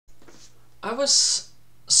I was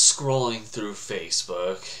scrolling through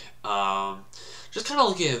Facebook, just kind of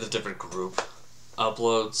looking at the different group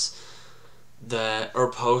uploads that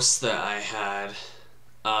or posts that I had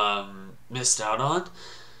missed out on.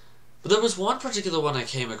 But there was one particular one I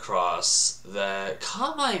came across that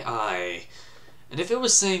caught my eye, and if it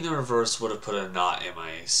was saying the reverse, would have put a knot in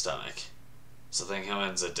my stomach. So thank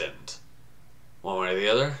heavens it didn't. One way or the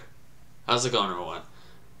other. How's it going, everyone?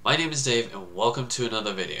 My name is Dave, and welcome to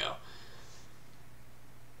another video.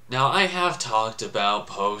 Now, I have talked about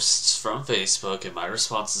posts from Facebook and my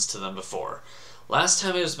responses to them before. Last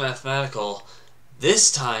time it was mathematical.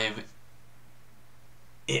 This time,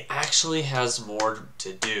 it actually has more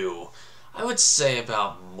to do, I would say,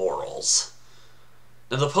 about morals.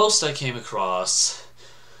 Now, the post I came across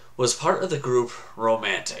was part of the group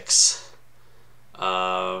Romantics.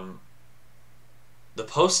 The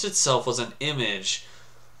post itself was an image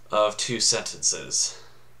of two sentences.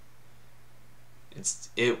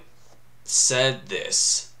 It said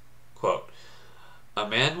this, quote, "A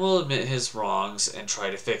man will admit his wrongs and try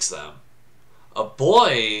to fix them. A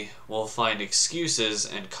boy will find excuses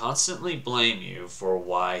and constantly blame you for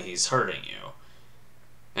why he's hurting you."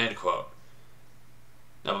 End quote.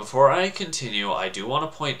 Now, before I continue, I do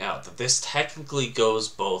want to point out that this technically goes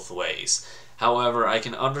both ways. However, I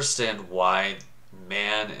can understand why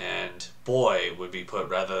man and boy would be put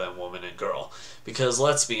rather than woman and girl. Because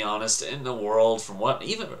let's be honest, in the world, from what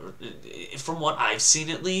I've seen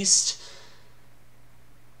at least,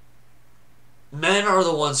 men are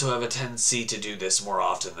the ones who have a tendency to do this more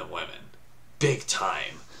often than women. Big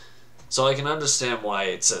time. So I can understand why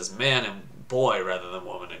it says man and boy rather than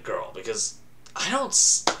woman and girl. Because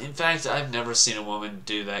in fact, I've never seen a woman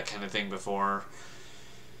do that kind of thing before.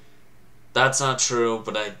 That's not true,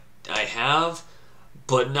 but I have,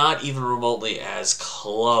 but not even remotely as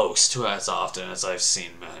close to as often as I've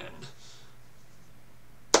seen men.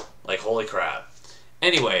 Like, holy crap.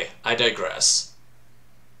 Anyway, I digress.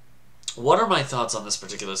 What are my thoughts on this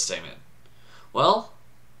particular statement? Well,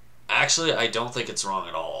 actually, I don't think it's wrong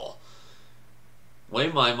at all. The way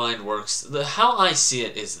my mind works, how I see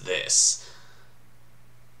it is this.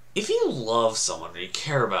 If you love someone or you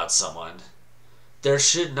care about someone, there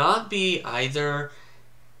should not be either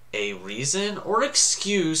a reason or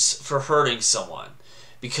excuse for hurting someone,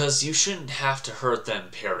 because you shouldn't have to hurt them,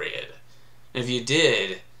 period. And if you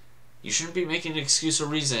did, you shouldn't be making an excuse or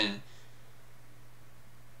reason.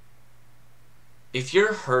 If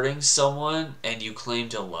you're hurting someone and you claim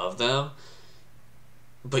to love them,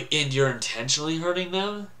 and you're intentionally hurting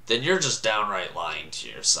them, then you're just downright lying to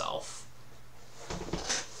yourself.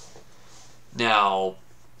 Now,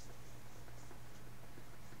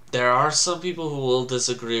 there are some people who will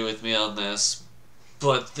disagree with me on this,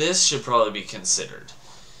 but this should probably be considered.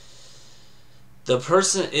 The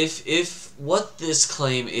person, if what this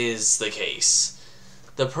claim is the case,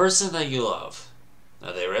 the person that you love,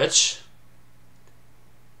 are they rich?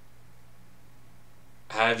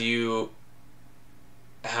 Have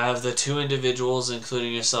the two individuals,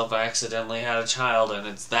 including yourself, accidentally had a child, and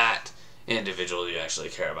it's that individual you actually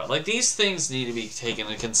care about? Like, these things need to be taken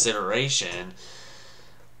into consideration.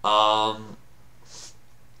 Not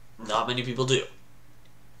many people do.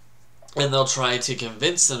 And they'll try to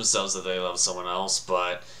convince themselves that they love someone else,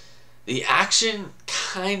 but the action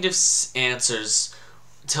kind of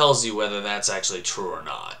tells you whether that's actually true or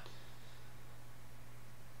not.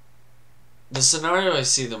 The scenario I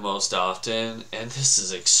see the most often, and this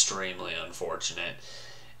is extremely unfortunate,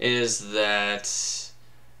 is that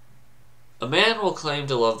a man will claim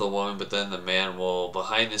to love the woman, but then the man will,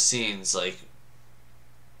 behind the scenes, like,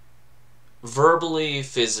 verbally,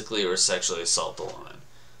 physically, or sexually assault the woman.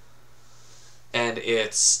 And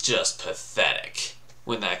it's just pathetic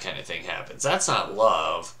when that kind of thing happens. That's not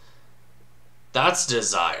love. That's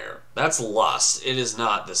desire. That's lust. It is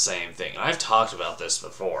not the same thing. I've talked about this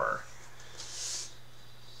before.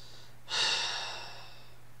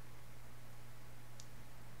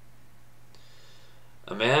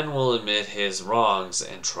 A man will admit his wrongs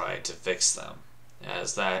and try to fix them,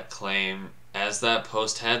 as that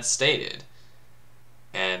post had stated.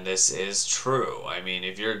 And this is true. I mean,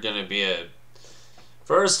 if you're going to be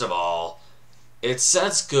first of all, it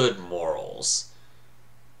sets good morals.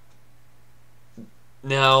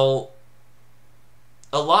 Now,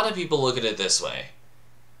 a lot of people look at it this way.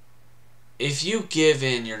 If you give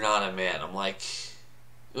in, you're not a man. I'm like,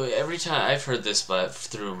 every time I've heard this, but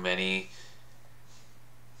through many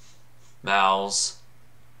mouths,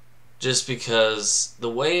 just because the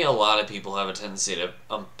way a lot of people have a tendency to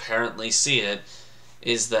apparently see it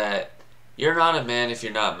is that you're not a man if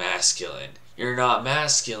you're not masculine. You're not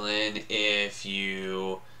masculine if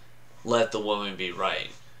you let the woman be right.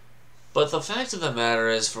 But the fact of the matter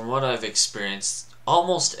is, from what I've experienced,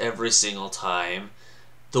 almost every single time,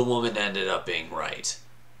 the woman ended up being right.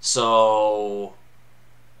 So,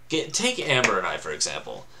 take Amber and I, for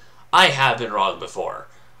example. I have been wrong before.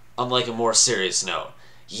 On like a more serious note.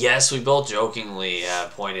 Yes, we both jokingly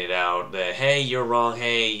have pointed out that, hey, you're wrong,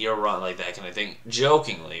 like that kind of thing.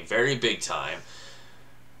 Jokingly, very big time.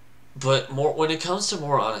 But more when it comes to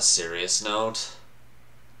more on a serious note,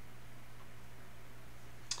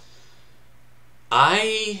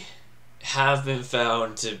 I have been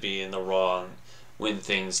found to be in the wrong when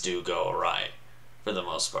things do go awry, for the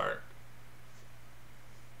most part.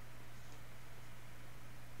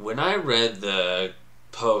 When I read the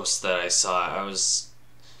post that I saw,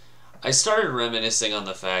 I started reminiscing on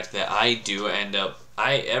the fact that I do end up,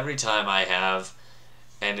 every time I have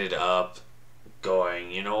ended up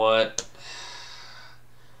going, you know what,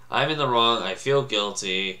 I'm in the wrong, I feel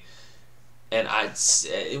guilty, and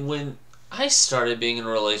when I started being in a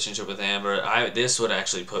relationship with Amber, this would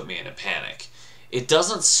actually put me in a panic. It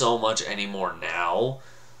doesn't so much anymore now,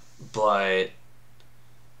 but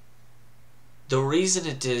the reason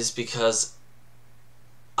it did is because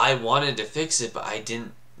I wanted to fix it, but I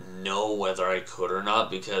didn't know whether I could or not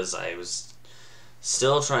because I was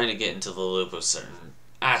still trying to get into the loop of certain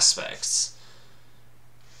aspects.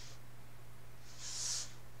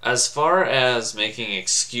 As far as making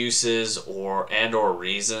excuses or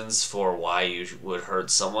reasons for why you would hurt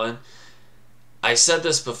someone, I said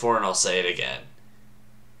this before and I'll say it again.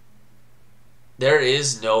 There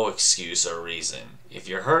is no excuse or reason. If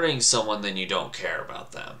you're hurting someone, then you don't care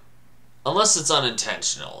about them. Unless it's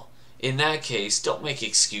unintentional. In that case, don't make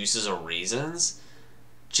excuses or reasons.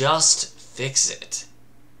 Just fix it.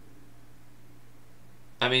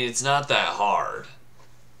 I mean, it's not that hard.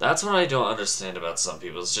 That's what I don't understand about some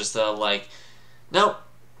people. It's just that, like, now,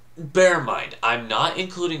 bear in mind, I'm not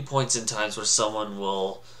including points in times where someone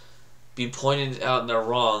will be pointed out and they're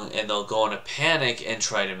wrong and they'll go in a panic and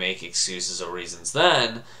try to make excuses or reasons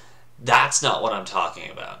then. That's not what I'm talking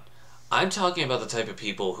about. I'm talking about the type of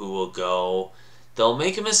people who will go, they'll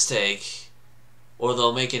make a mistake, or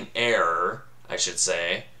they'll make an error, I should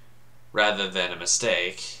say, rather than a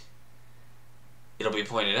mistake. It'll be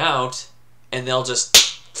pointed out, and they'll just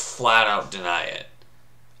flat out deny it.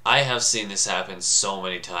 I have seen this happen so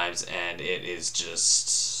many times, and it is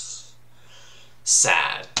just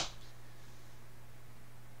sad.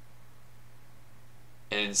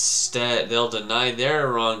 And instead, they'll deny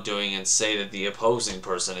their wrongdoing and say that the opposing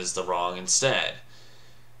person is the wrong instead.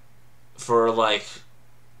 For, like,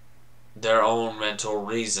 their own mental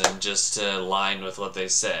reason, just to align with what they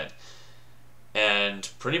said. And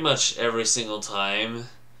pretty much every single time,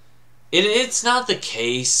 it's not the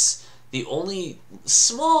case. The only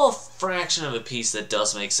small fraction of a piece that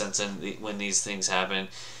does make sense when these things happen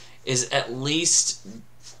is, at least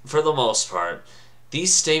for the most part,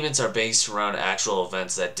 these statements are based around actual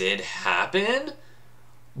events that did happen,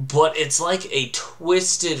 but it's like a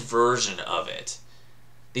twisted version of it.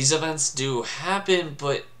 These events do happen,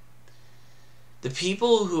 but the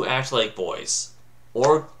people who act like boys,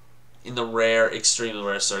 or in the rare, extremely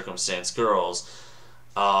rare circumstance, girls,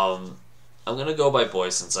 I'm going to go by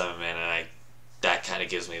boys since I'm a man, and that kind of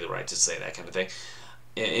gives me the right to say that kind of thing,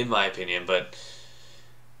 in my opinion, but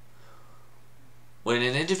when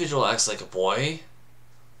an individual acts like a boy,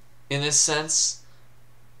 in this sense,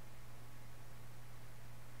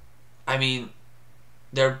 I mean,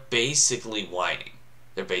 they're basically whining.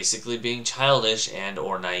 They're basically being childish and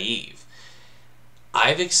or naive.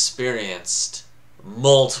 I've experienced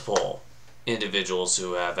multiple individuals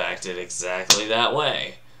who have acted exactly that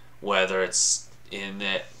way, whether it's in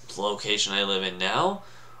that location I live in now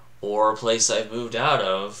or a place I've moved out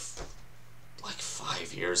of like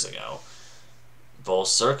 5 years ago. Both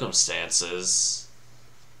circumstances,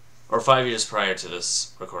 or 5 years prior to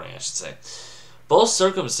this recording, I should say, both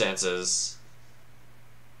circumstances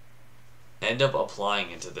end up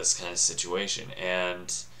applying into this kind of situation,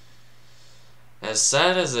 and as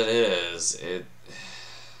sad as it is,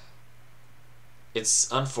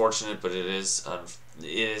 it's unfortunate, but it is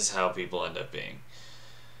how people end up being.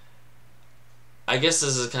 I guess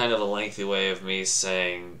this is kind of a lengthy way of me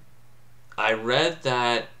saying I read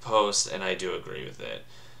that post and I do agree with it.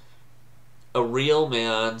 A real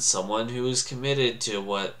man, someone who is committed to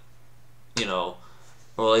what, a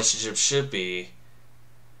relationship should be,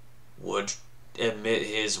 would admit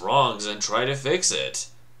his wrongs and try to fix it.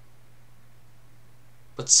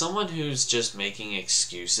 But someone who's just making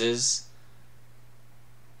excuses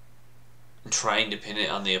and trying to pin it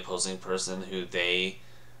on the opposing person who they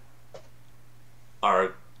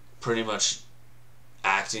are pretty much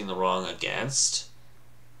acting the wrong against,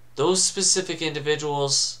 those specific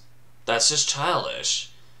individuals, that's just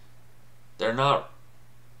childish. They're not,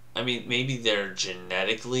 I mean, maybe they're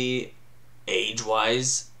genetically,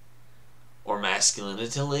 age-wise, or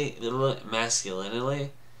masculinity, you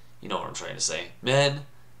know what I'm trying to say, men,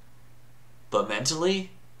 but mentally,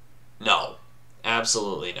 no,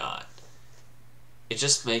 absolutely not. It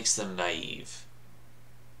just makes them naive.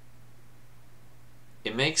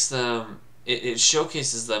 It makes them, it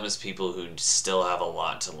showcases them as people who still have a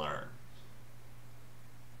lot to learn.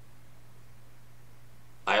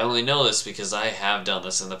 I only know this because I have done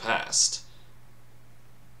this in the past.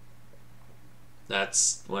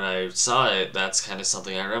 That's, when I saw it, that's kind of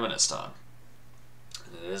something I reminisced on.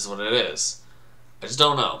 It is what it is. I just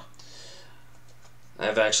don't know.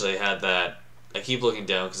 I've actually had that. I keep looking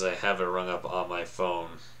down because I have it rung up on my phone.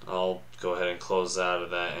 I'll go ahead and close out of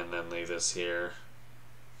that and then leave this here.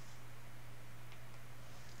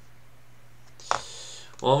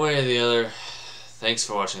 One way or the other, thanks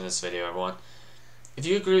for watching this video, everyone. If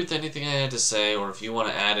you agree with anything I had to say, or if you want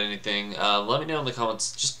to add anything, let me know in the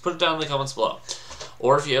comments. Just put it down in the comments below.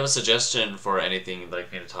 Or if you have a suggestion for anything you'd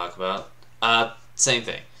like me to talk about, same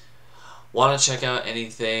thing. Want to check out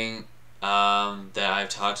anything that I've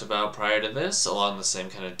talked about prior to this, along the same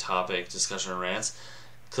kind of topic, discussion, and rants,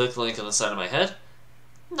 click the link on the side of my head.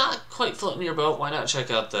 Not quite floating your boat, why not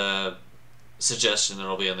check out the suggestion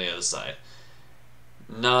that'll be on the other side.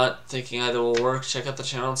 Not thinking either will work, check out the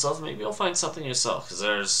channel itself, maybe you'll find something yourself, because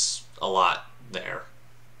there's a lot there.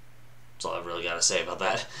 That's all I've really got to say about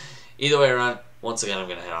that. Either way around, once again I'm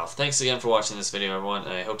going to head off. Thanks again for watching this video, everyone,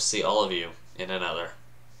 and I hope to see all of you in another.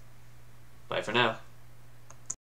 Bye for now.